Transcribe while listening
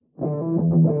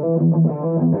Welcome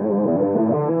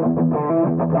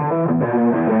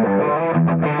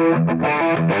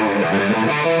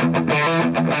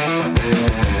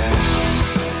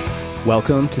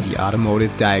to the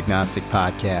Automotive Diagnostic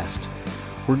Podcast.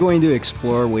 We're going to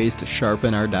explore ways to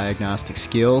sharpen our diagnostic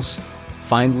skills,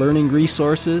 find learning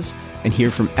resources, and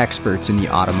hear from experts in the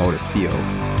automotive field.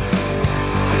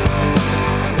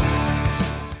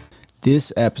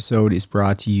 This episode is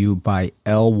brought to you by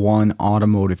L1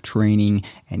 Automotive Training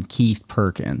and Keith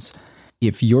Perkins.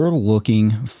 If you're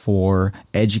looking for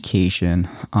education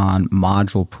on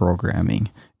module programming,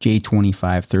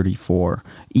 J2534,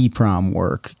 EEPROM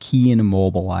work, key and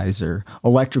immobilizer,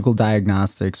 electrical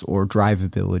diagnostics, or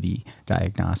drivability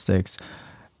diagnostics,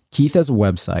 Keith has a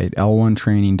website,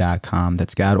 l1training.com,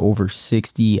 that's got over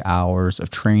 60 hours of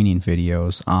training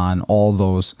videos on all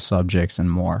those subjects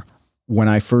and more. When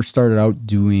I first started out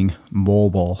doing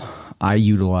mobile, I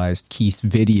utilized Keith's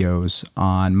videos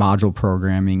on module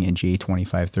programming in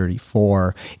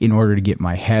J2534 in order to get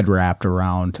my head wrapped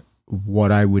around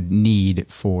what I would need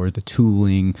for the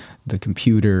tooling, the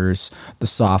computers, the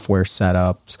software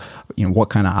setups, what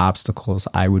kind of obstacles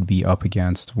I would be up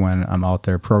against when I'm out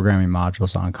there programming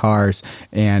modules on cars.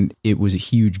 And it was a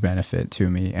huge benefit to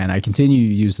me. And I continue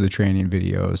to use the training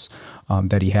videos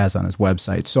that he has on his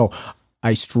website. So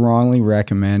I strongly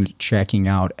recommend checking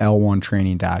out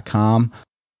l1training.com.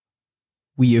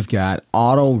 We have got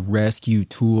Auto Rescue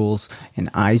Tools and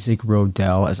Isaac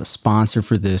Rodell as a sponsor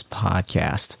for this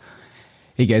podcast.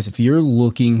 Hey guys, if you're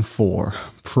looking for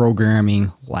programming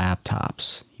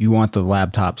laptops, you want the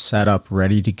laptop set up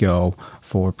ready to go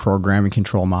for programming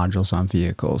control modules on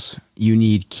vehicles, you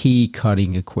need key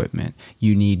cutting equipment,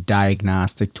 you need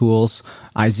diagnostic tools,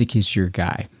 Isaac is your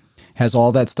guy. Has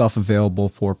all that stuff available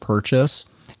for purchase,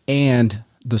 and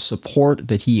the support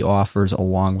that he offers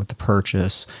along with the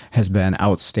purchase has been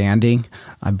outstanding.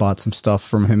 I bought some stuff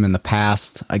from him in the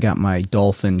past. I got my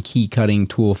Dolphin key cutting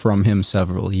tool from him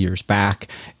several years back.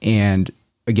 And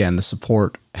again, the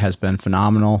support has been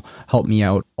phenomenal. Helped me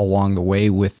out along the way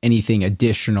with anything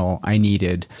additional I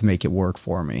needed to make it work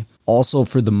for me. Also,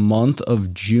 for the month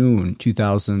of June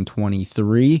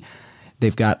 2023,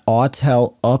 they've got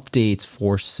Autel updates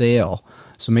for sale.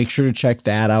 So make sure to check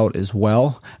that out as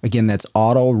well. Again, that's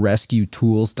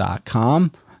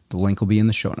autorescuetools.com. The link will be in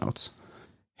the show notes.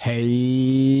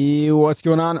 Hey, what's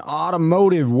going on,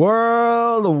 automotive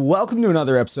world? Welcome to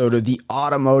another episode of the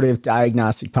Automotive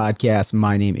Diagnostic Podcast.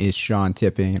 My name is Sean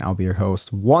Tipping, and I'll be your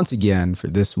host once again for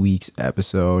this week's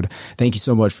episode. Thank you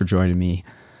so much for joining me.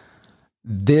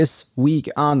 This week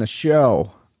on the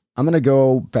show, I'm going to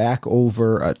go back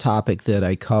over a topic that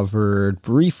I covered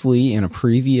briefly in a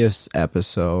previous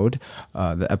episode.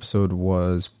 The episode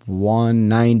was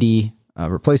 190,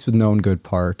 replaced with known good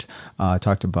part. I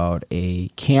talked about a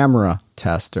camera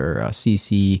tester, a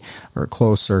CC or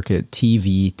closed circuit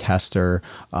TV tester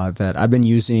that I've been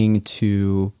using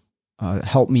to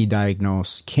help me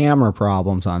diagnose camera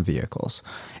problems on vehicles.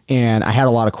 And I had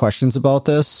a lot of questions about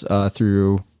this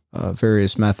through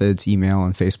various methods, email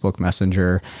and Facebook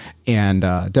Messenger, and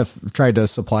tried to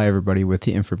supply everybody with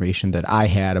the information that I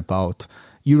had about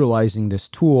utilizing this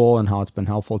tool and how it's been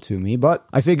helpful to me. But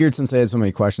I figured since I had so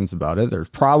many questions about it, there's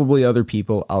probably other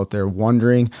people out there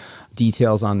wondering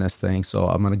details on this thing. So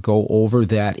I'm going to go over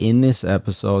that in this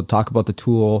episode, talk about the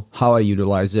tool, how I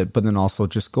utilize it, but then also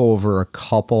just go over a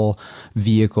couple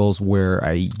vehicles where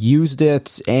I used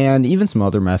it and even some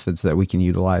other methods that we can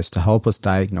utilize to help us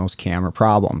diagnose camera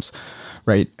problems.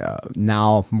 Right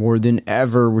now, more than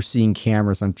ever, we're seeing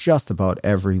cameras on just about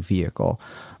every vehicle.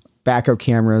 Backup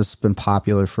cameras been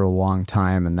popular for a long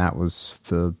time, and that was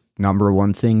the number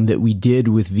one thing that we did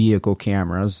with vehicle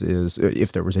cameras is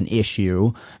if there was an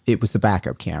issue, it was the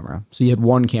backup camera. So you had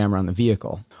one camera on the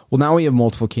vehicle. Well, now we have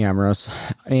multiple cameras,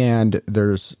 and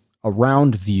there's a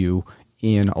round view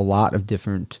in a lot of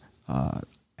different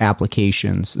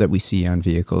applications that we see on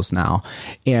vehicles now.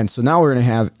 And so now we're going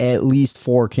to have at least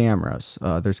 4 cameras.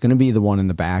 There's going to be the one in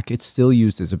the back. It's still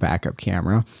used as a backup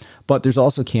camera, but there's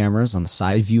also cameras on the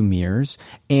side view mirrors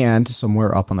and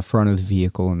somewhere up on the front of the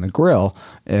vehicle in the grille.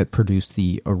 It produced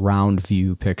the around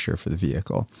view picture for the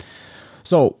vehicle.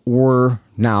 So we're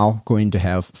now going to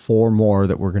have 4 more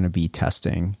that we're going to be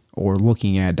testing or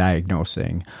looking at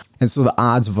diagnosing. And so the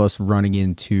odds of us running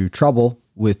into trouble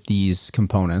with these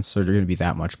components are going to be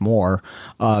that much more.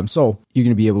 So you're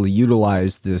going to be able to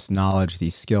utilize this knowledge,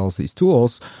 these skills, these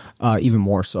tools, even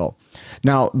more so.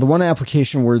 Now, the one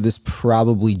application where this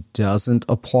probably doesn't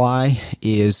apply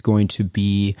is going to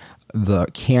be the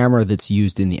camera that's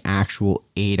used in the actual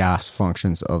ADAS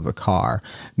functions of the car,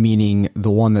 meaning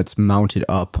the one that's mounted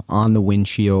up on the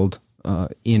windshield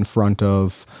in front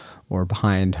of or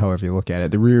behind, however you look at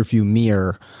it, the rear view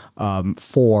mirror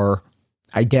for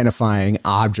identifying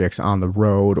objects on the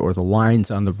road or the lines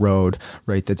on the road,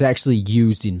 right? That's actually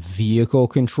used in vehicle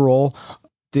control.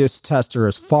 This tester,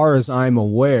 as far as I'm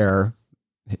aware,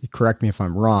 correct me if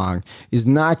I'm wrong, is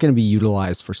not going to be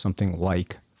utilized for something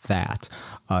like that.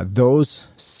 Those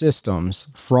systems,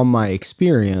 from my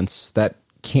experience, that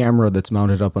camera that's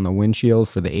mounted up on the windshield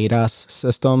for the ADAS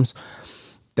systems,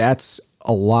 that's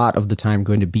a lot of the time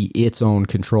going to be its own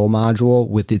control module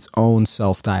with its own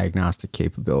self-diagnostic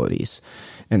capabilities.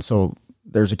 And so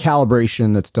there's a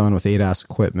calibration that's done with ADAS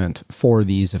equipment for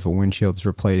these if a windshield's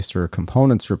replaced or a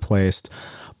component's replaced.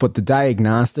 But the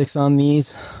diagnostics on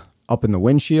these up in the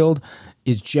windshield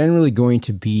is generally going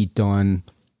to be done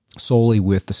solely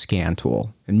with the scan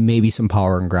tool and maybe some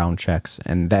power and ground checks,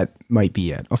 and that might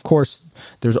be it. Of course,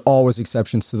 there's always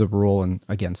exceptions to the rule, and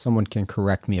again, someone can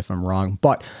correct me if I'm wrong,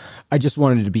 but I just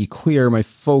wanted to be clear. My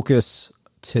focus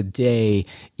today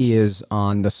is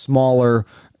on the smaller,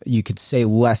 you could say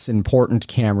less important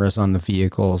cameras on the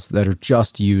vehicles that are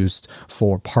just used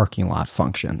for parking lot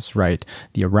functions, right?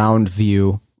 The around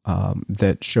view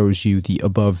that shows you the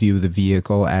above view of the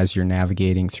vehicle as you're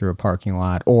navigating through a parking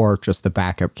lot, or just the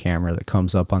backup camera that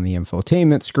comes up on the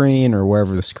infotainment screen or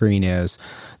wherever the screen is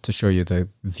to show you the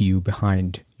view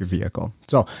behind your vehicle.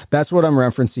 So that's what I'm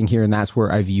referencing here, and that's where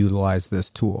I've utilized this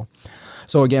tool.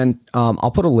 So again,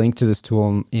 I'll put a link to this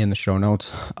tool in the show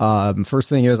notes. First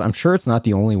thing is, I'm sure it's not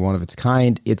the only one of its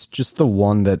kind. It's just the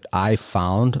one that I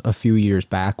found a few years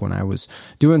back when I was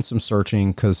doing some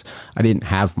searching, because I didn't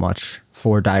have much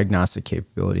for diagnostic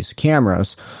capabilities of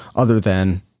cameras other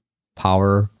than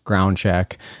power, ground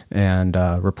check, and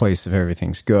replace if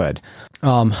everything's good.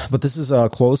 But this is a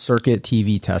closed circuit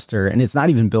TV tester, and it's not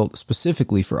even built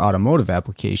specifically for automotive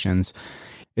applications.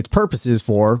 Its purpose is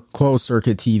for closed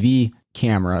circuit TV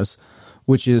cameras,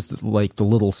 which is like the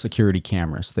little security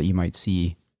cameras that you might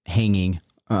see hanging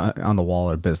on the wall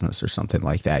at a business or something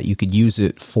like that. You could use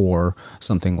it for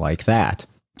something like that.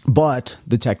 But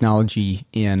the technology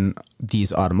in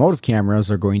these automotive cameras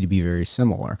are going to be very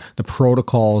similar. The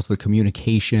protocols, the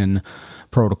communication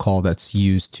protocol that's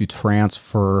used to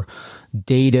transfer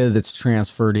data that's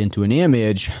transferred into an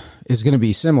image is going to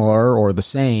be similar or the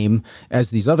same as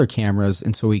these other cameras.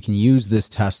 And so we can use this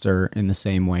tester in the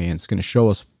same way, and it's going to show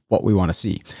us what we want to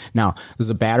see. Now, this is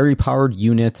a battery powered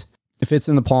unit. It fits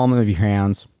in the palm of your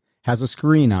hands, has a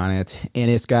screen on it,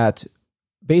 and it's got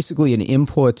basically an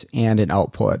input and an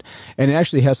output. And it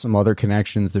actually has some other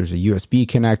connections. There's a USB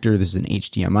connector. There's an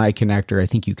HDMI connector. I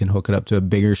think you can hook it up to a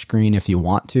bigger screen if you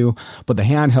want to. But the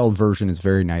handheld version is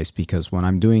very nice, because when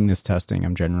I'm doing this testing,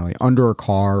 I'm generally under a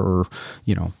car, or,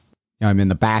 I'm in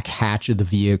the back hatch of the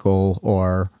vehicle,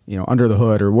 or, under the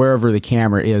hood, or wherever the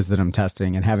camera is that I'm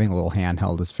testing, and having a little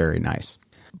handheld is very nice.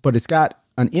 But it's got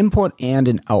an input and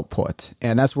an output.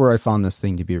 And that's where I found this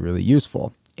thing to be really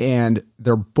useful. And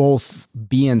they're both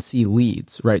BNC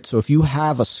leads, right? So if you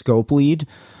have a scope lead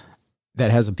that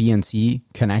has a BNC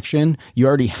connection, you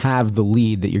already have the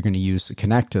lead that you're going to use to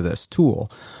connect to this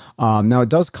tool. Now, it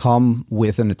does come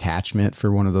with an attachment for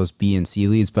one of those BNC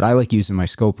leads, but I like using my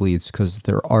scope leads because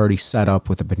they're already set up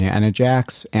with the banana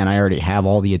jacks, and I already have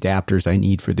all the adapters I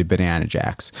need for the banana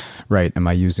jacks, right? Am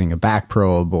I using a back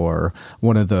probe or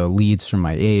one of the leads from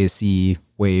my ASE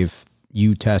Wave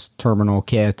U-Test terminal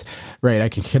kit, right? I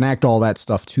can connect all that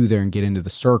stuff to there and get into the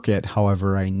circuit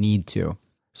however I need to.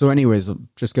 So anyways, I'm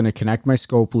just going to connect my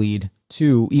scope lead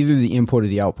to either the input or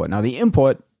the output. Now, the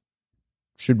input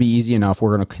should be easy enough.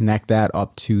 We're going to connect that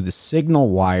up to the signal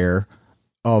wire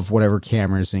of whatever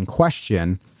camera is in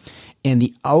question. And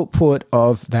the output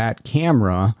of that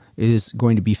camera is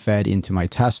going to be fed into my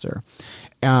tester.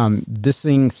 This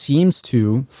thing seems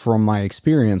to, from my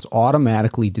experience,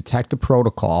 automatically detect the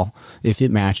protocol if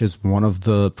it matches one of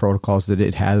the protocols that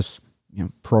it has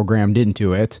programmed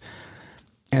into it.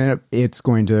 And it's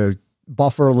going to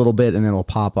buffer a little bit, and then it'll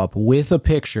pop up with a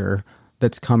picture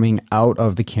that's coming out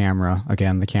of the camera,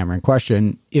 again, the camera in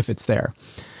question, if it's there.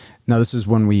 Now, this is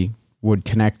when we would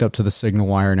connect up to the signal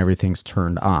wire and everything's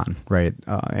turned on, right?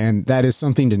 And that is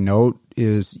something to note,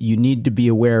 is you need to be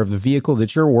aware of the vehicle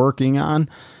that you're working on.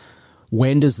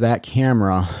 When does that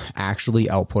camera actually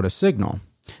output a signal?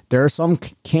 There are some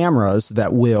cameras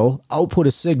that will output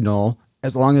a signal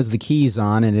as long as the key's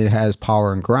on and it has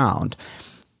power and ground.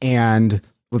 And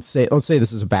let's say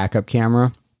this is a backup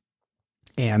camera,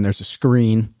 and there's a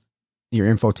screen,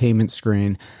 your infotainment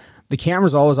screen. The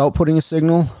camera's always outputting a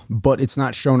signal, but it's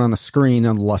not shown on the screen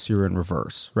unless you're in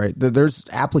reverse, right? There's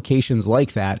applications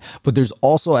like that, but there's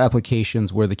also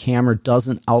applications where the camera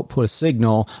doesn't output a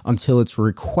signal until it's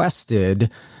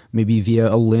requested maybe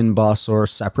via a LIN bus or a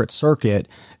separate circuit,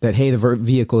 that, hey, the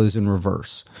vehicle is in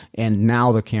reverse. And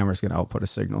now the camera is going to output a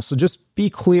signal. So just be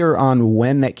clear on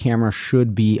when that camera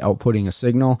should be outputting a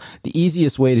signal. The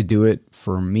easiest way to do it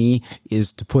for me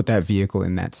is to put that vehicle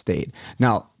in that state.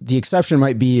 Now, the exception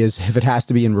might be is if it has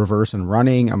to be in reverse and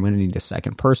running, I'm going to need a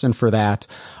second person for that.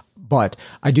 But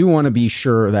I do want to be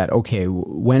sure that, okay,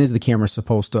 when is the camera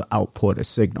supposed to output a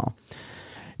signal?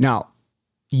 Now,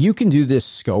 you can do this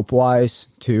scope-wise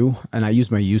too, and I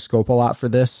use my U-scope a lot for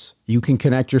this. You can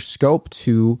connect your scope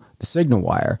to the signal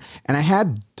wire. And I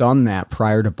had done that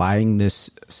prior to buying this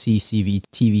CCV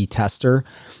TV tester,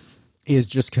 is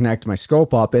just connect my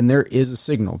scope up and there is a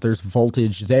signal. There's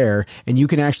voltage there, and you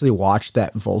can actually watch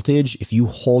that voltage. If you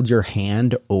hold your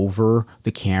hand over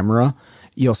the camera,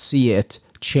 you'll see it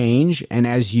change. And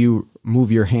as you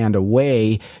move your hand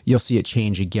away, you'll see it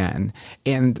change again.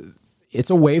 And it's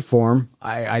a waveform.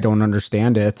 I don't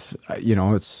understand it.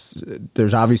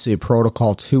 There's obviously a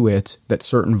protocol to it that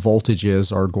certain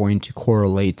voltages are going to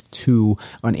correlate to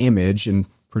an image, and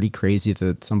pretty crazy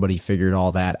that somebody figured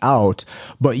all that out.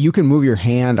 But you can move your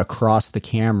hand across the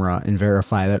camera and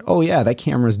verify that, oh yeah, that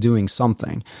camera is doing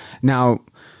something. Now,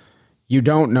 you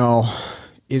don't know,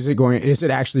 is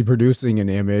it actually producing an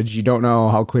image? You don't know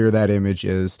how clear that image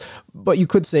is, but you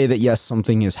could say that yes,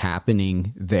 something is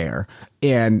happening there.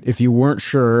 And if you weren't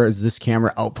sure, is this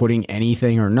camera outputting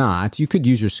anything or not, you could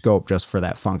use your scope just for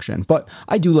that function. But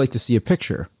I do like to see a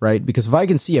picture, right? Because if I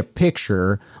can see a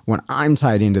picture when I'm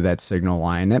tied into that signal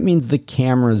line, that means the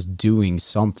camera's doing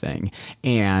something.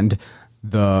 And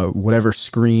the whatever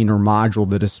screen or module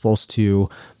that is supposed to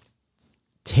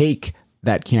take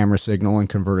that camera signal and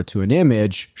convert it to an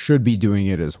image should be doing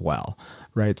it as well,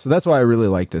 right? So that's why I really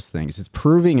like this thing. It's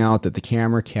proving out that the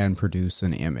camera can produce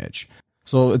an image.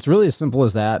 So it's really as simple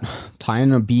as that,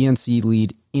 tying a BNC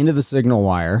lead into the signal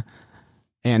wire.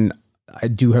 And I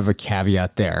do have a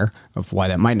caveat there of why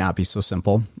that might not be so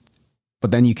simple.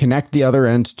 But then you connect the other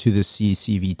end to the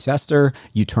CCV tester,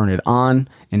 you turn it on,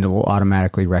 and it will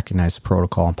automatically recognize the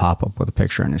protocol and pop up with a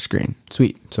picture on your screen.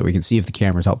 Sweet. So we can see if the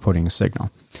camera's outputting a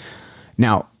signal.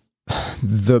 Now,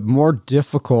 the more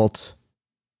difficult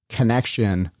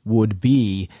connection would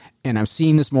be, and I'm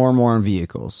seeing this more and more in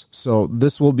vehicles, so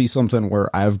this will be something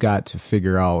where I've got to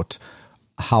figure out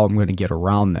how I'm going to get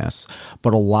around this.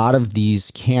 But a lot of these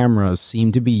cameras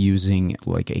seem to be using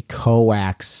like a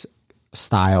coax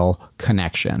style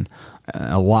connection.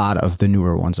 A lot of the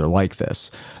newer ones are like this.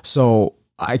 So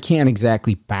I can't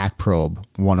exactly back probe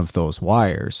one of those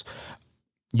wires.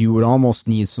 You would almost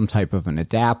need some type of an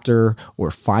adapter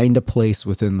or find a place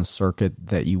within the circuit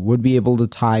that you would be able to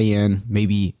tie in,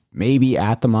 maybe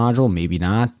at the module, maybe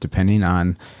not, depending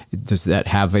on, does that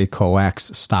have a coax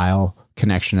style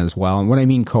connection as well? And when I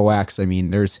mean coax, I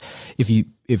mean if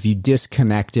you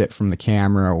disconnect it from the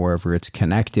camera or wherever it's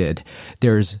connected,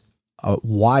 there's a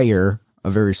wire, a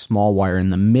very small wire in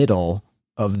the middle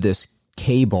of this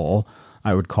cable,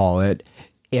 I would call it.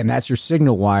 And that's your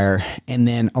signal wire. And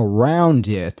then around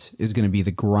it is going to be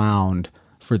the ground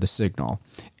for the signal.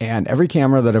 And every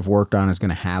camera that I've worked on is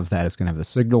going to have that. It's going to have the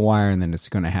signal wire, and then it's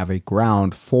going to have a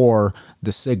ground for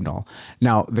the signal.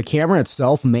 Now, the camera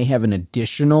itself may have an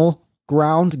additional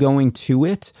ground going to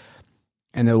it,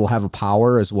 and it will have a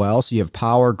power as well. So you have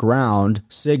power, ground,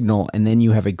 signal, and then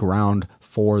you have a ground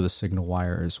for the signal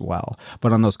wire as well.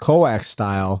 But on those coax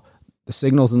style, the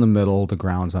signal's in the middle, the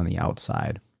ground's on the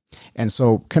outside. And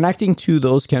so connecting to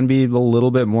those can be a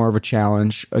little bit more of a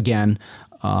challenge. Again,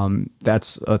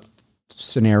 that's a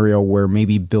scenario where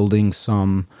maybe building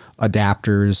some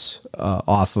adapters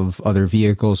off of other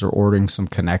vehicles or ordering some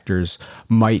connectors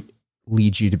might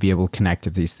lead you to be able to connect to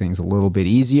these things a little bit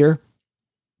easier.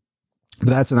 But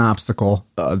that's an obstacle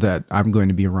that I'm going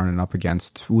to be running up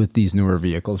against with these newer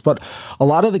vehicles. But a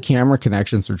lot of the camera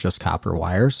connections are just copper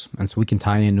wires, and so we can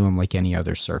tie into them like any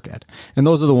other circuit. And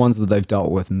those are the ones that I've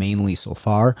dealt with mainly so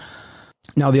far.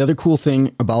 Now, the other cool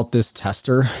thing about this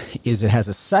tester is it has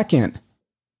a second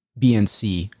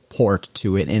BNC port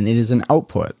to it, and it is an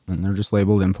output, and they're just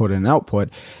labeled input and output.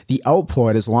 The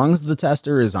output, as long as the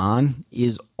tester is on,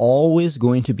 is always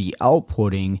going to be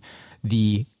outputting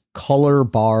the color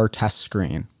bar test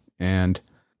screen. And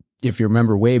if you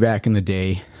remember way back in the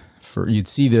day, you'd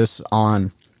see this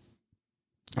on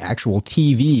actual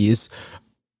TVs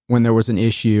when there was an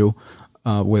issue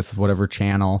with whatever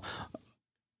channel,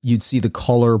 you'd see the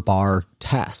color bar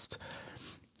test.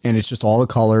 And it's just all the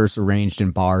colors arranged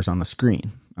in bars on the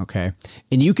screen. Okay.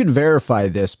 And you can verify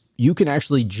this. You can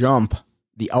actually jump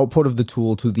the output of the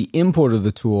tool to the input of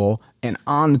the tool, and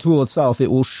on the tool itself,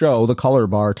 it will show the color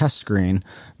bar test screen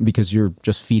because you're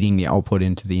just feeding the output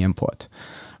into the input,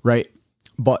 right?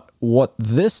 But what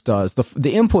this does,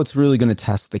 the input's really going to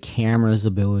test the camera's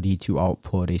ability to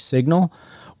output a signal,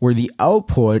 where the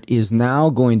output is now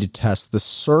going to test the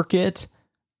circuit's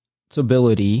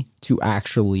ability to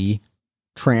actually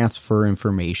transfer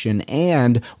information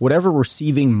and whatever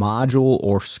receiving module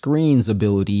or screen's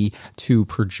ability to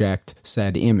project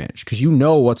said image. Because you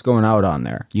know what's going out on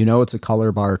there. You know it's a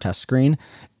color bar test screen.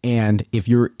 And if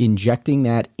you're injecting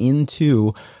that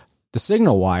into the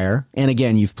signal wire, and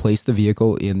again, you've placed the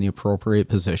vehicle in the appropriate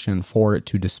position for it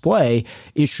to display,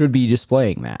 it should be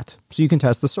displaying that. So you can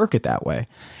test the circuit that way.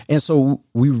 And so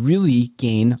we really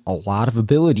gain a lot of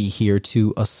ability here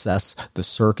to assess the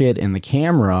circuit and the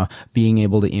camera being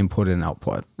able to input and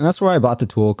output. And that's why I bought the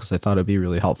tool, because I thought it'd be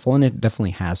really helpful, and it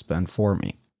definitely has been for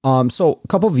me. So a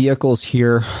couple vehicles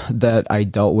here that I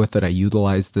dealt with that I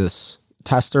utilized this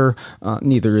tester.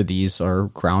 Neither of these are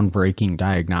groundbreaking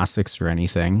diagnostics or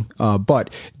anything,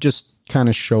 but just kind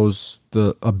of shows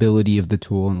the ability of the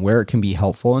tool and where it can be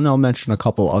helpful. And I'll mention a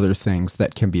couple other things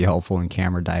that can be helpful in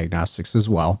camera diagnostics as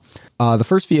well. The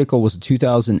first vehicle was a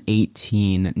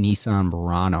 2018 Nissan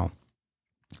Murano.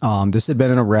 This had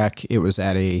been in a wreck. It was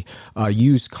at a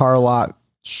used car lot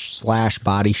 /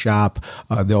 body shop.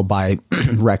 They'll buy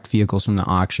wrecked vehicles from the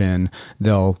auction.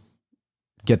 They'll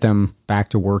get them back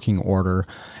to working order.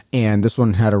 And this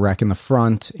one had a wreck in the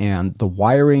front, and the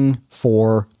wiring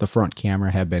for the front camera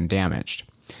had been damaged.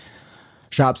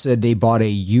 Shop said they bought a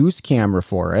used camera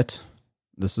for it.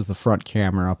 This is the front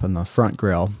camera up in the front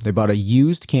grill. They bought a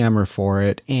used camera for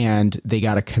it, and they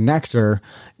got a connector.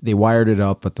 They wired it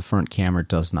up, but the front camera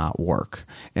does not work.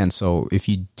 And so if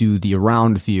you do the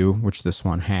around view, which this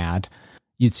one had,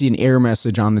 you'd see an error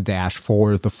message on the dash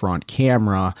for the front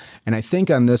camera. And I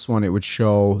think on this one, it would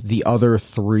show the other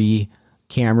 3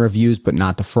 camera views, but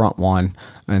not the front one.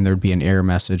 And there'd be an error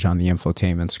message on the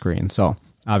infotainment screen. So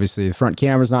obviously the front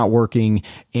camera's not working.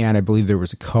 And I believe there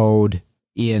was a code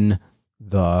in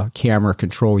the camera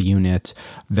control unit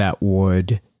that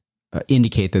would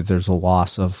indicate that there's a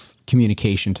loss of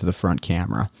communication to the front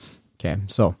camera. Okay.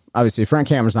 So obviously front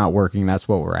camera's not working. That's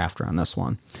what we're after on this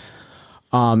one.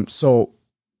 So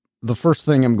the first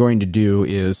thing I'm going to do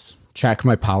is check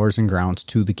my powers and grounds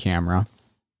to the camera.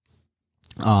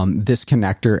 This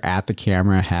connector at the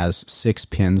camera has 6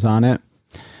 pins on it.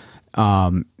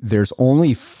 There's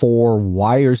only 4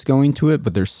 wires going to it,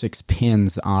 but there's 6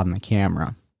 pins on the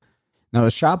camera. Now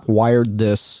the shop wired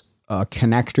this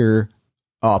connector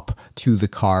up to the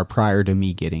car prior to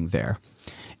me getting there.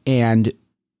 And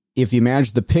if you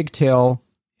imagine the pigtail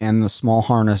and the small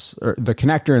harness, or the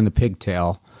connector and the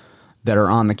pigtail that are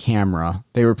on the camera,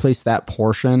 they replaced that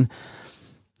portion.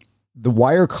 The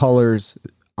wire colors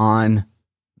on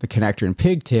the connector and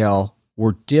pigtail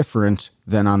were different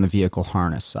than on the vehicle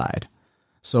harness side.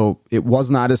 So it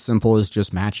was not as simple as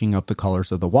just matching up the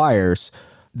colors of the wires.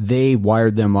 They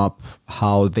wired them up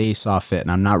how they saw fit.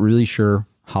 And I'm not really sure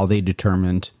how they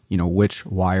determined, which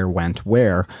wire went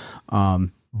where.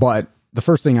 But the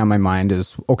first thing on my mind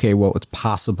is, okay, well, it's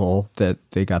possible that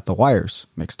they got the wires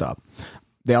mixed up.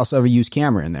 They also have a used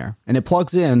camera in there, and it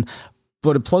plugs in,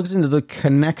 but it plugs into the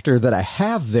connector that I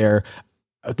have there.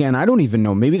 Again, I don't even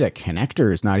know. Maybe that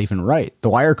connector is not even right. The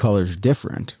wire color is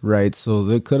different, right? So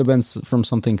it could have been from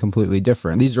something completely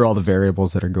different. These are all the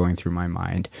variables that are going through my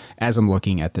mind as I'm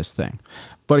looking at this thing.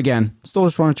 But again, still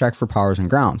just want to check for powers and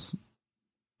grounds.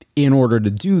 In order to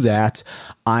do that,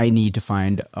 I need to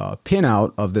find a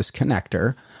pinout of this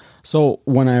connector. So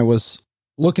when I was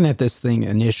looking at this thing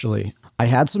initially, I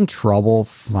had some trouble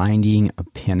finding a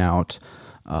pinout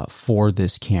for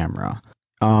this camera.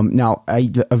 Now, I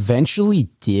eventually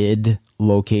did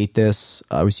locate this.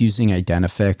 I was using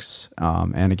Identifix,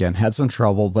 and again, had some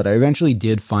trouble, but I eventually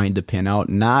did find the pinout,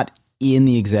 not in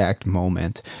the exact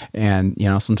moment. And,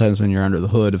 sometimes when you're under the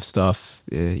hood of stuff,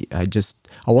 I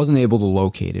wasn't able to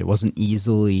locate it. It wasn't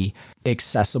easily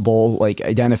accessible. Like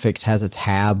Identifix has a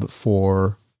tab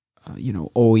for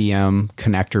OEM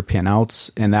connector pinouts,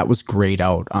 and that was grayed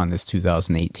out on this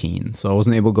 2018. So I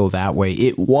wasn't able to go that way.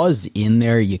 It was in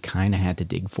there. You kind of had to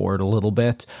dig for it a little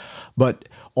bit, but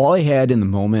all I had in the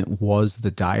moment was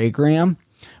the diagram,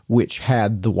 which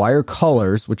had the wire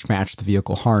colors, which matched the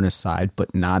vehicle harness side,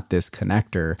 but not this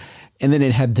connector. And then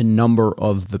it had the number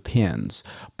of the pins,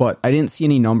 but I didn't see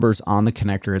any numbers on the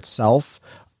connector itself.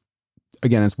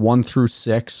 Again, it's 1 through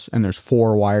 6, and there's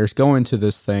 4 wires going to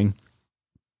this thing.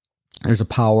 There's a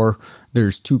power,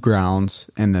 there's 2 grounds,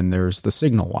 and then there's the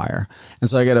signal wire.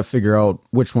 And so I got to figure out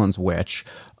which one's which.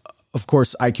 Of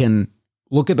course, I can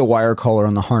look at the wire color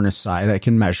on the harness side. I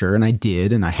can measure, and I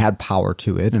did, and I had power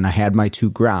to it, and I had my 2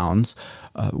 grounds.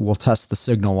 We'll test the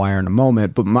signal wire in a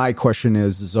moment, but my question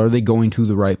is are they going to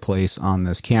the right place on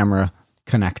this camera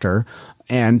connector?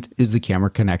 And is the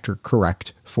camera connector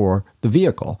correct for the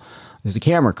vehicle? Is the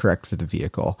camera correct for the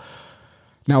vehicle?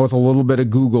 Now, with a little bit of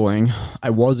Googling, I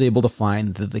was able to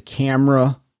find that the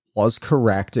camera was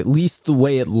correct, at least the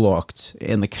way it looked,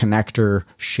 in the connector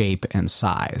shape and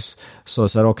size. So I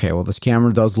said, okay, well, this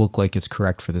camera does look like it's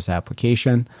correct for this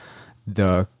application.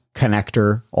 The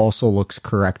connector also looks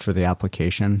correct for the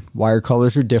application. Wire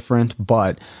colors are different,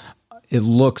 but it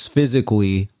looks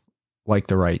physically like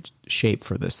the right shape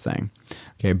for this thing.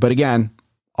 Okay, but again,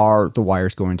 are the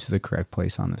wires going to the correct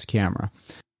place on this camera?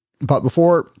 But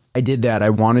before I did that,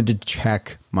 I wanted to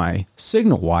check my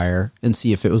signal wire and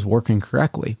see if it was working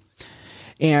correctly.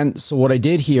 And so what I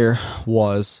did here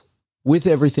was, with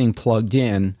everything plugged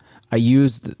in, I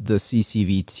used the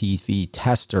CCV TV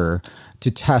tester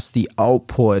to test the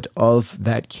output of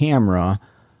that camera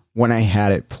when I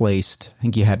had it placed. I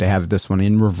think you had to have this one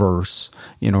in reverse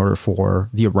in order for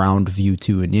the around view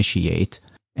to initiate.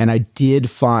 And I did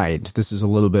find, this is a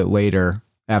little bit later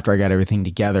after I got everything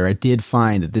together, I did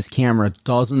find that this camera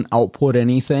doesn't output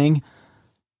anything,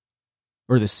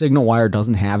 or the signal wire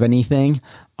doesn't have anything,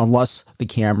 unless the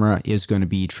camera is going to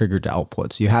be triggered to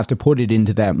output. So you have to put it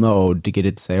into that mode to get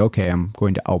it to say, okay, I'm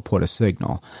going to output a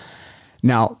signal.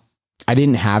 Now, I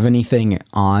didn't have anything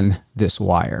on this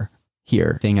wire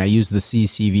here. I used the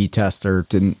CCV tester,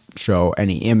 didn't show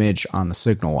any image on the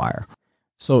signal wire.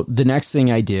 So the next thing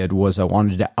I did was I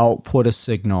wanted to output a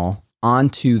signal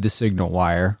onto the signal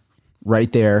wire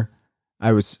right there.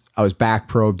 I was back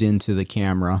probed into the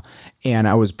camera, and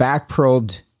I was back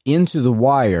probed into the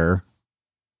wire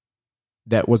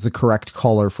that was the correct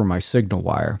color for my signal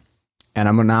wire. And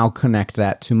I'm going to now connect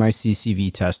that to my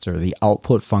CCV tester, the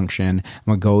output function. I'm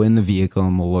going to go in the vehicle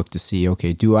and we'll look to see,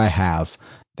 okay, do I have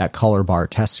that color bar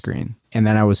test screen? And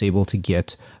then I was able to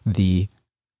get the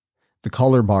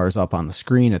color bars up on the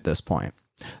screen at this point.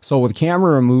 So with the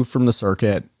camera removed from the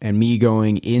circuit and me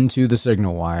going into the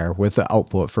signal wire with the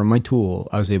output from my tool,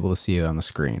 I was able to see it on the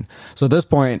screen. So at this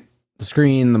point, the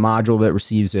screen, the module that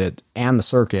receives it, and the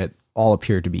circuit all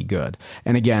appeared to be good.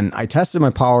 And again, I tested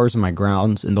my powers and my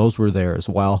grounds, and those were there as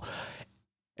well.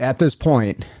 At this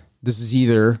point, this is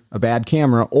either a bad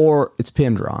camera or it's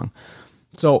pinned wrong.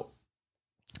 So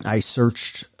I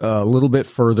searched a little bit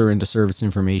further into service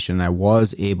information. I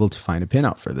was able to find a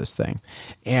pinout for this thing.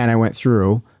 And I went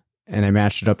through and I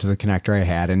matched it up to the connector I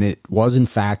had, and it was in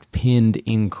fact pinned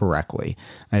incorrectly.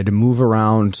 I had to move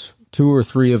around 2 or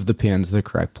 3 of the pins to the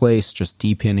correct place, just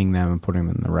depinning them and putting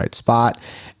them in the right spot.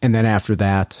 And then after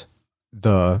that,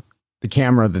 the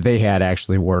camera that they had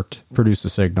actually worked, produced a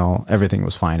signal. Everything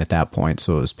was fine at that point,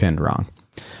 so it was pinned wrong.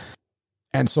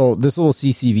 And so this little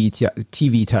CCV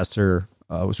TV tester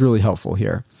was really helpful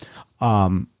here.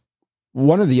 One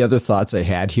of the other thoughts I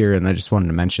had here, and I just wanted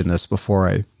to mention this before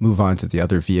I move on to the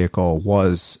other vehicle,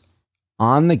 was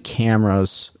on the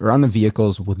cameras or on the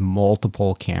vehicles with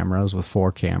multiple cameras, with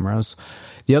 4 cameras,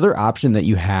 the other option that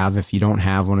you have if you don't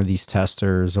have one of these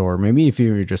testers, or maybe if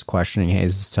you're just questioning, hey,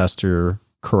 is this tester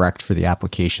correct for the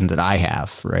application that I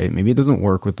have, right? Maybe it doesn't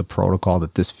work with the protocol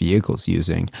that this vehicle is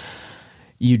using.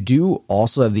 You do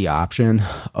also have the option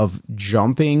of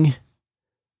jumping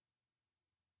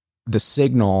the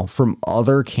signal from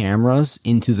other cameras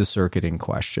into the circuit in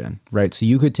question, right? So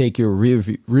you could take your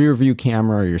rear view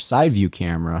camera or your side view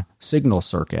camera signal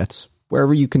circuits,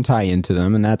 wherever you can tie into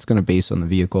them, and that's going to base on the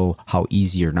vehicle how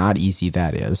easy or not easy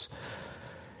that is.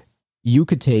 You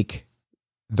could take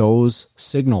those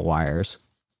signal wires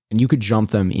and you could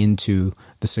jump them into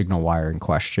the signal wire in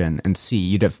question and see.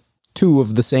 You'd have 2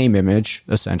 of the same image,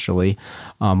 essentially.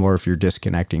 Or if you're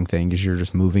disconnecting things, you're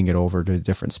just moving it over to a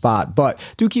different spot. But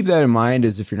do keep that in mind,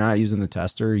 is if you're not using the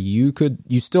tester, you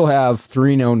still have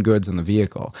 3 known goods in the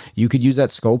vehicle. You could use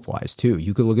that scope-wise, too.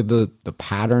 You could look at the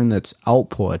pattern that's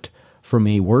output from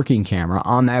a working camera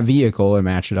on that vehicle and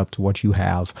match it up to what you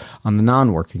have on the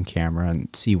non-working camera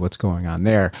and see what's going on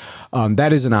there.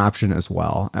 That is an option as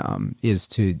well, is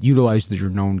to utilize your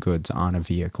known goods on a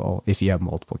vehicle if you have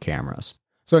multiple cameras.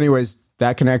 So anyways,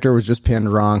 that connector was just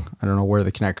pinned wrong. I don't know where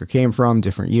the connector came from,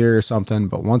 different year or something,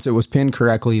 but once it was pinned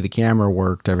correctly, the camera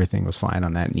worked, everything was fine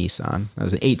on that Nissan. That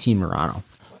was an 18 Murano.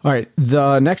 All right,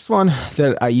 the next one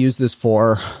that I used this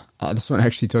for, this one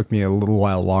actually took me a little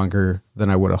while longer than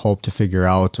I would have hoped to figure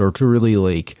out, or to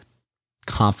really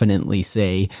confidently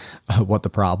say what the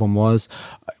problem was.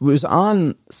 It was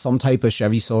on some type of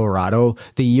Chevy Silverado.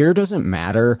 The year doesn't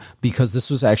matter because this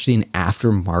was actually an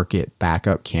aftermarket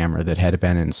backup camera that had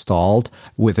been installed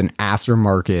with an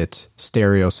aftermarket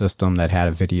stereo system that had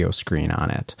a video screen on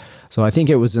it. So I think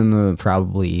it was in the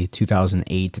probably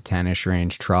 2008 to 10-ish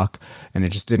range truck, and it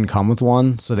just didn't come with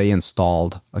one. So they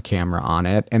installed a camera on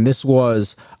it. And this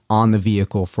was on the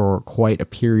vehicle for quite a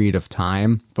period of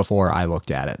time before I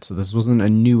looked at it. So this wasn't a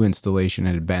new installation.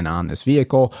 It had been on this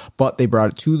vehicle, but they brought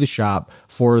it to the shop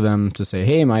for them to say,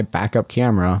 hey, my backup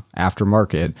camera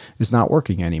aftermarket is not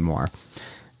working anymore.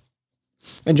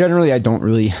 And generally, I don't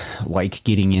really like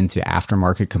getting into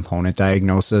aftermarket component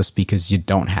diagnosis because you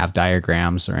don't have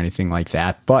diagrams or anything like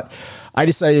that. But I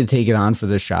decided to take it on for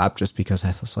this shop just because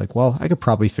I was like, well, I could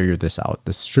probably figure this out.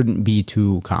 This shouldn't be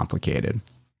too complicated.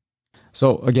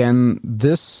 So again,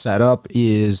 this setup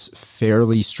is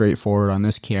fairly straightforward on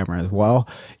this camera as well.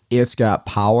 It's got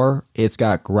power, it's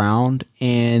got ground,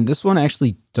 and this one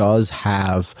actually does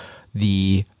have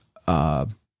the,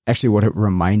 actually what it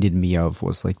reminded me of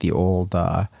was like the old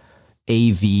AV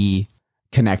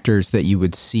connectors that you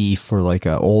would see for like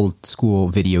a old school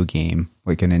video game,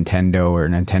 like a Nintendo or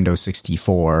Nintendo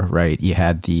 64, right? You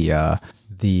had the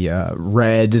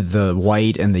red, the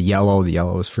white, and the yellow. The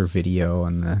yellow was for video,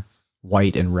 and the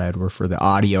white and red were for the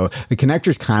audio. The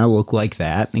connectors kind of look like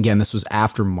that. Again, this was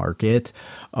aftermarket,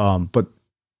 but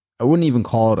I wouldn't even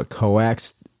call it a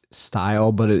coax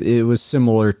style, but it was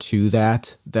similar to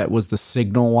that. That was the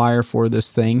signal wire for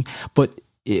this thing, but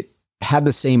it had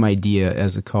the same idea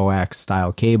as a coax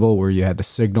style cable where you had the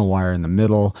signal wire in the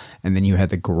middle and then you had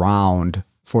the ground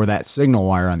for that signal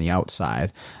wire on the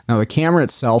outside. Now the camera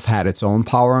itself had its own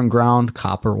power and ground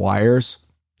copper wires,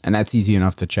 and that's easy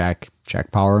enough to check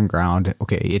power and ground.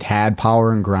 Okay, it had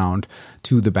power and ground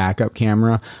to the backup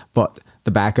camera, but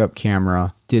the backup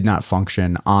camera did not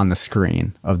function on the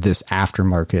screen of this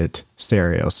aftermarket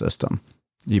stereo system.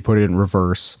 You put it in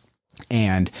reverse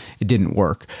and it didn't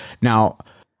work. Now,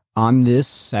 on this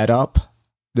setup,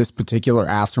 this particular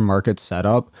aftermarket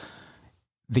setup,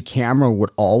 the camera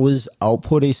would always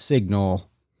output a signal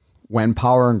when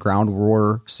power and ground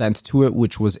were sent to it,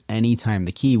 which was anytime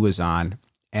the key was on.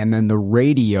 And then the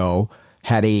radio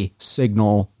had a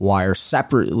signal wire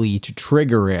separately to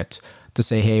trigger it to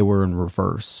say, hey, we're in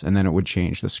reverse. And then it would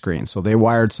change the screen. So they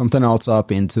wired something else up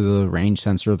into the range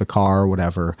sensor of the car or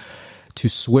whatever to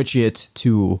switch it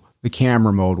to the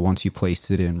camera mode once you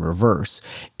placed it in reverse.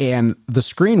 And the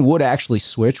screen would actually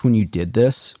switch when you did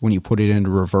this, when you put it into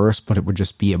reverse, but it would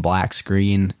just be a black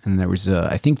screen. And there was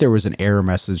I think there was an error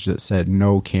message that said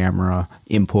no camera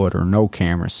input or no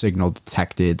camera signal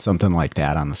detected, something like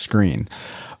that on the screen.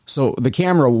 So the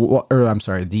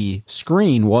the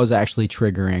screen was actually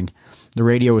triggering. The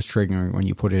radio was triggering when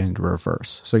you put it into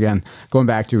reverse. So again, going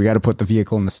back to, we got to put the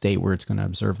vehicle in the state where it's going to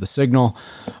observe the signal.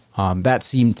 That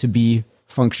seemed to be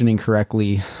functioning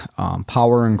correctly.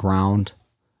 Power and ground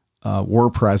were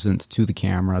present to the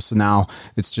camera. So now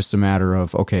it's just a matter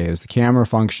of, okay, is the camera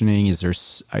functioning? Is there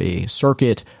a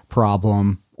circuit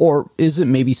problem? Or is it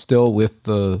maybe still with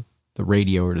the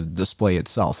radio or the display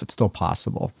itself? It's still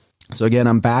possible. So again,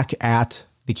 I'm back at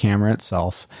the camera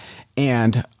itself,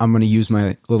 and I'm going to use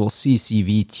my little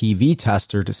CCV TV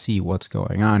tester to see what's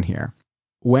going on here.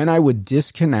 When I would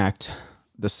disconnect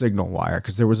the signal wire,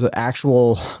 because there was an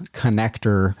actual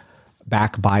connector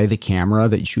back by the camera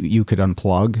that you could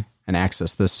unplug and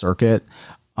access this circuit.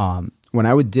 When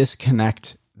I would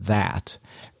disconnect that,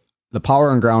 the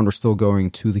power and ground were still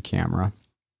going to the camera,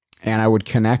 and I would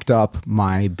connect up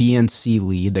my BNC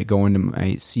lead that go into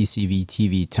my CCV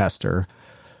TV tester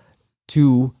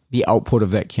to the output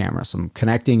of that camera. So I'm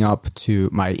connecting up to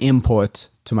my input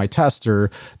to my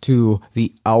tester to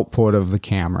the output of the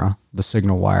camera, the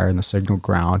signal wire and the signal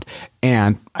ground.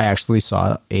 And I actually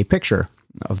saw a picture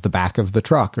of the back of the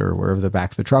truck, or wherever the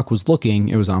back of the truck was looking.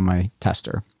 It was on my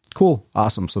tester. Cool.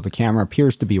 Awesome. So the camera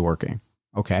appears to be working.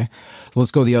 Okay. So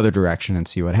let's go the other direction and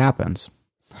see what happens.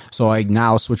 So I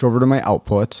now switch over to my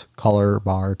output, color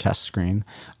bar test screen.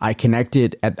 I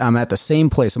connected I'm at the same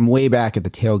place. I'm way back at the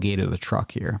tailgate of the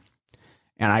truck here.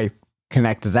 And I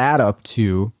connect that up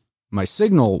to my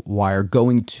signal wire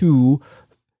going to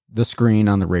the screen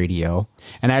on the radio.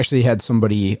 And I actually had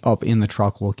somebody up in the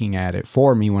truck looking at it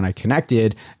for me when I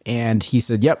connected. And he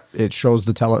said, yep, it shows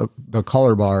the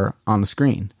color bar on the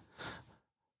screen.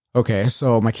 Okay,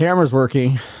 so my camera's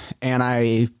working and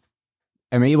I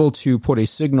am able to put a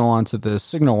signal onto the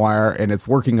signal wire and it's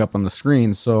working up on the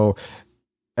screen. So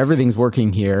everything's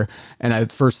working here. And I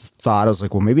first thought, I was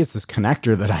like, well, maybe it's this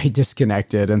connector that I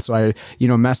disconnected. And so I,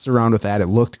 messed around with that. It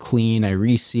looked clean. I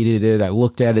reseated it. I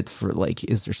looked at it for like,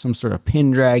 is there some sort of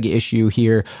pin drag issue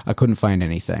here? I couldn't find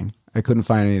anything. It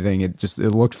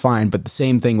looked fine, but the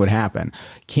same thing would happen.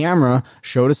 Camera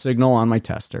showed a signal on my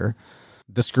tester.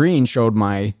 The screen showed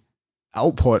my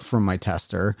output from my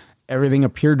tester. Everything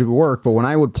appeared to work, but when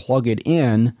I would plug it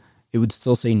in, it would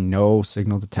still say no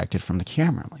signal detected from the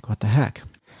camera. I'm like, what the heck?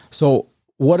 So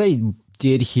what I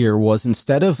did here was,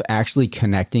 instead of actually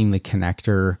connecting the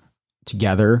connector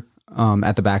together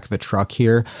at the back of the truck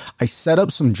here, I set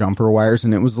up some jumper wires,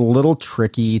 and it was a little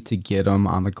tricky to get them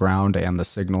on the ground and the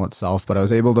signal itself, but I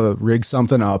was able to rig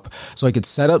something up so I could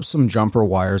set up some jumper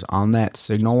wires on that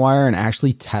signal wire and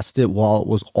actually test it while it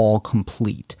was all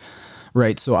complete,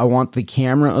 right? So I want the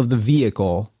camera of the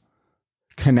vehicle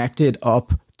connected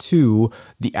up to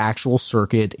the actual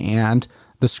circuit and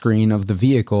the screen of the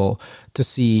vehicle to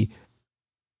see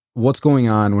what's going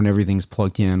on when everything's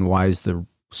plugged in. Why is the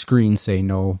screen say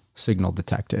no signal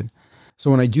detected? So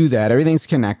when I do that, everything's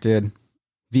connected,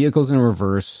 vehicle's in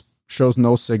reverse, shows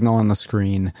no signal on the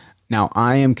screen. Now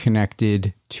I am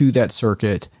connected to that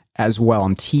circuit as well.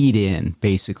 I'm teed in,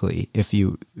 basically, if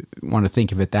you want to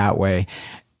think of it that way.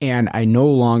 And I no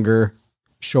longer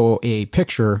show a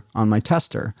picture on my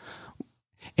tester.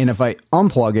 And if I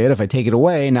unplug it, if I take it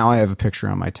away, now I have a picture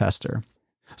on my tester.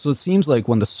 So it seems like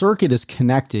when the circuit is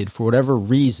connected, for whatever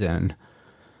reason,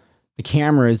 the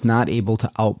camera is not able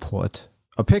to output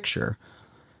a picture.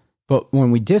 But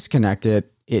when we disconnect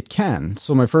it, it can.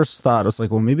 So my first thought was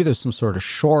like, well, maybe there's some sort of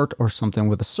short or something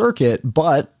with the circuit,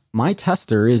 but my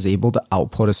tester is able to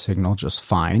output a signal just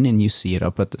fine, and you see it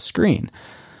up at the screen.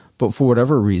 But for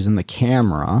whatever reason, the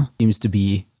camera seems to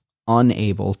be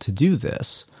unable to do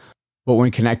this. But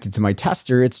when connected to my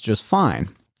tester, it's just fine.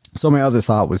 So my other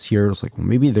thought was like, well,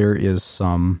 maybe there is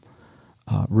some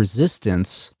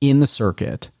resistance in the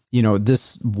circuit.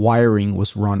 This wiring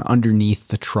was run underneath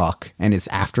the truck, and it's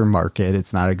aftermarket.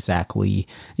 It's not exactly,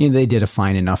 they did a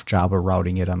fine enough job of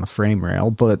routing it on the frame rail,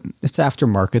 but it's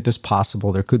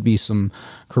aftermarket. There could be some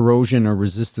corrosion or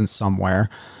resistance somewhere.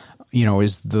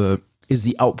 Is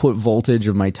the output voltage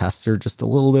of my tester just a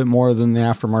little bit more than the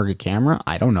aftermarket camera?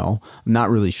 I don't know. I'm not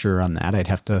really sure on that. I'd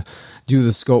have to do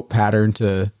the scope pattern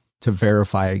to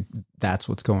verify that's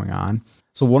what's going on.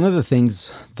 So one of the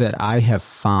things that I have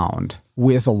found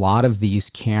with a lot of these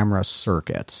camera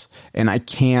circuits, and I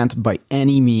can't by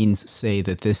any means say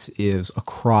that this is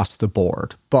across the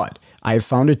board, but I've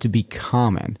found it to be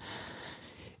common,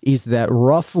 is that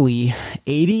roughly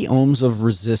 80 ohms of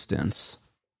resistance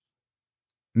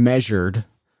measured.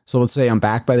 So let's say I'm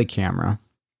back by the camera,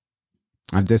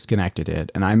 I've disconnected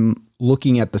it, and I'm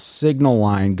looking at the signal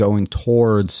line going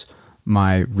towards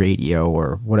my radio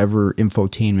or whatever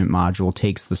infotainment module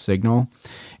takes the signal.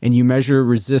 And you measure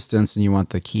resistance, and you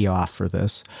want the key off for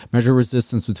this. Measure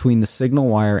resistance between the signal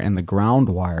wire and the ground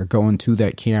wire going to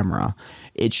that camera.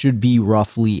 It should be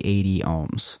roughly 80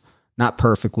 ohms. Not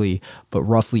perfectly, but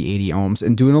roughly 80 ohms.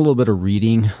 And doing a little bit of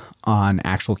reading on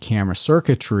actual camera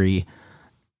circuitry,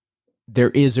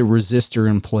 there is a resistor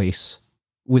in place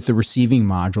with the receiving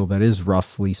module that is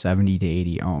roughly 70 to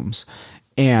 80 ohms.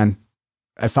 And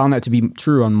I found that to be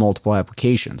true on multiple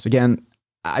applications. Again,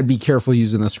 I'd be careful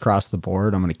using this across the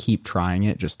board. I'm going to keep trying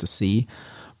it just to see.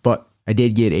 But I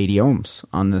did get 80 ohms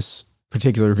on this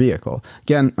particular vehicle.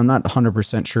 Again, I'm not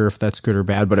 100% sure if that's good or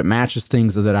bad, but it matches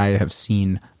things that I have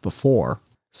seen before.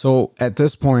 So at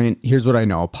this point, here's what I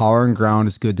know. Power and ground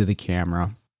is good to the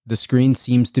camera. The screen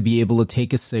seems to be able to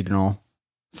take a signal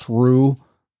through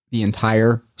the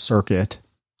entire circuit,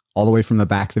 all the way from the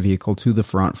back of the vehicle to the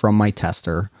front from my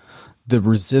tester. The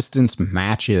resistance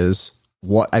matches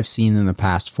what I've seen in the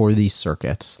past for these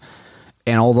circuits.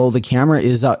 And although the camera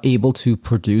is able to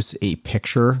produce a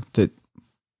picture that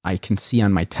I can see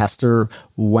on my tester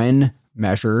when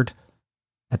measured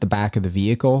at the back of the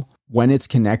vehicle, when it's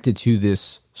connected to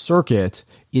this circuit,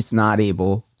 it's not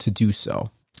able to do so.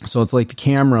 So it's like the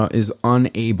camera is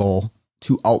unable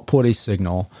to output a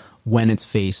signal when it's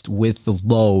faced with the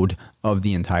load of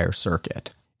the entire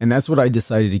circuit. And that's what I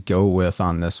decided to go with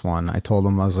on this one. I told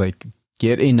him, I was like,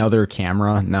 get another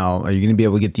camera. Now, are you going to be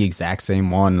able to get the exact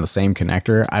same one, the same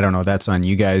connector? I don't know. That's on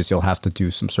you guys. You'll have to do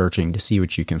some searching to see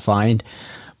what you can find.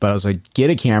 But I was like,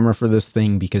 get a camera for this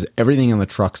thing, because everything on the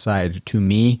truck side to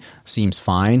me seems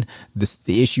fine.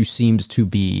 The issue seems to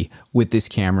be with this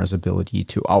camera's ability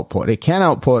to output. It can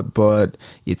output, but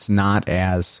it's not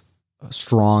as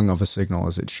strong of a signal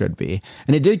as it should be.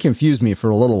 And it did confuse me for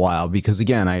a little while, because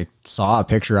again, I saw a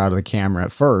picture out of the camera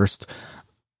at first,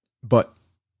 but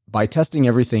by testing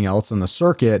everything else in the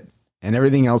circuit, and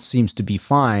everything else seems to be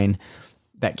fine.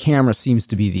 That camera seems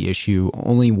to be the issue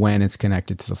only when it's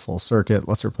connected to the full circuit.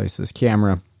 Let's replace this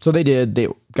camera. So they did.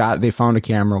 They found a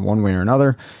camera one way or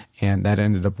another, and that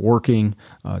ended up working,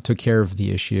 took care of the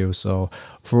issue. So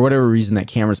for whatever reason, that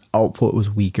camera's output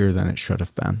was weaker than it should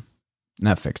have been. And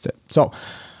that fixed it. So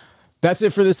that's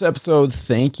it for this episode.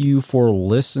 Thank you for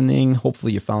listening.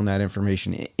 Hopefully you found that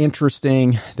information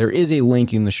interesting. There is a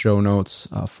link in the show notes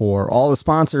for all the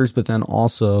sponsors, but then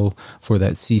also for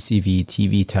that CCV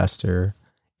TV tester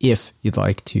if you'd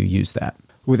like to use that.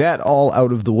 With that all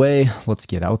out of the way, let's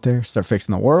get out there, start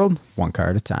fixing the world one car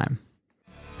at a time.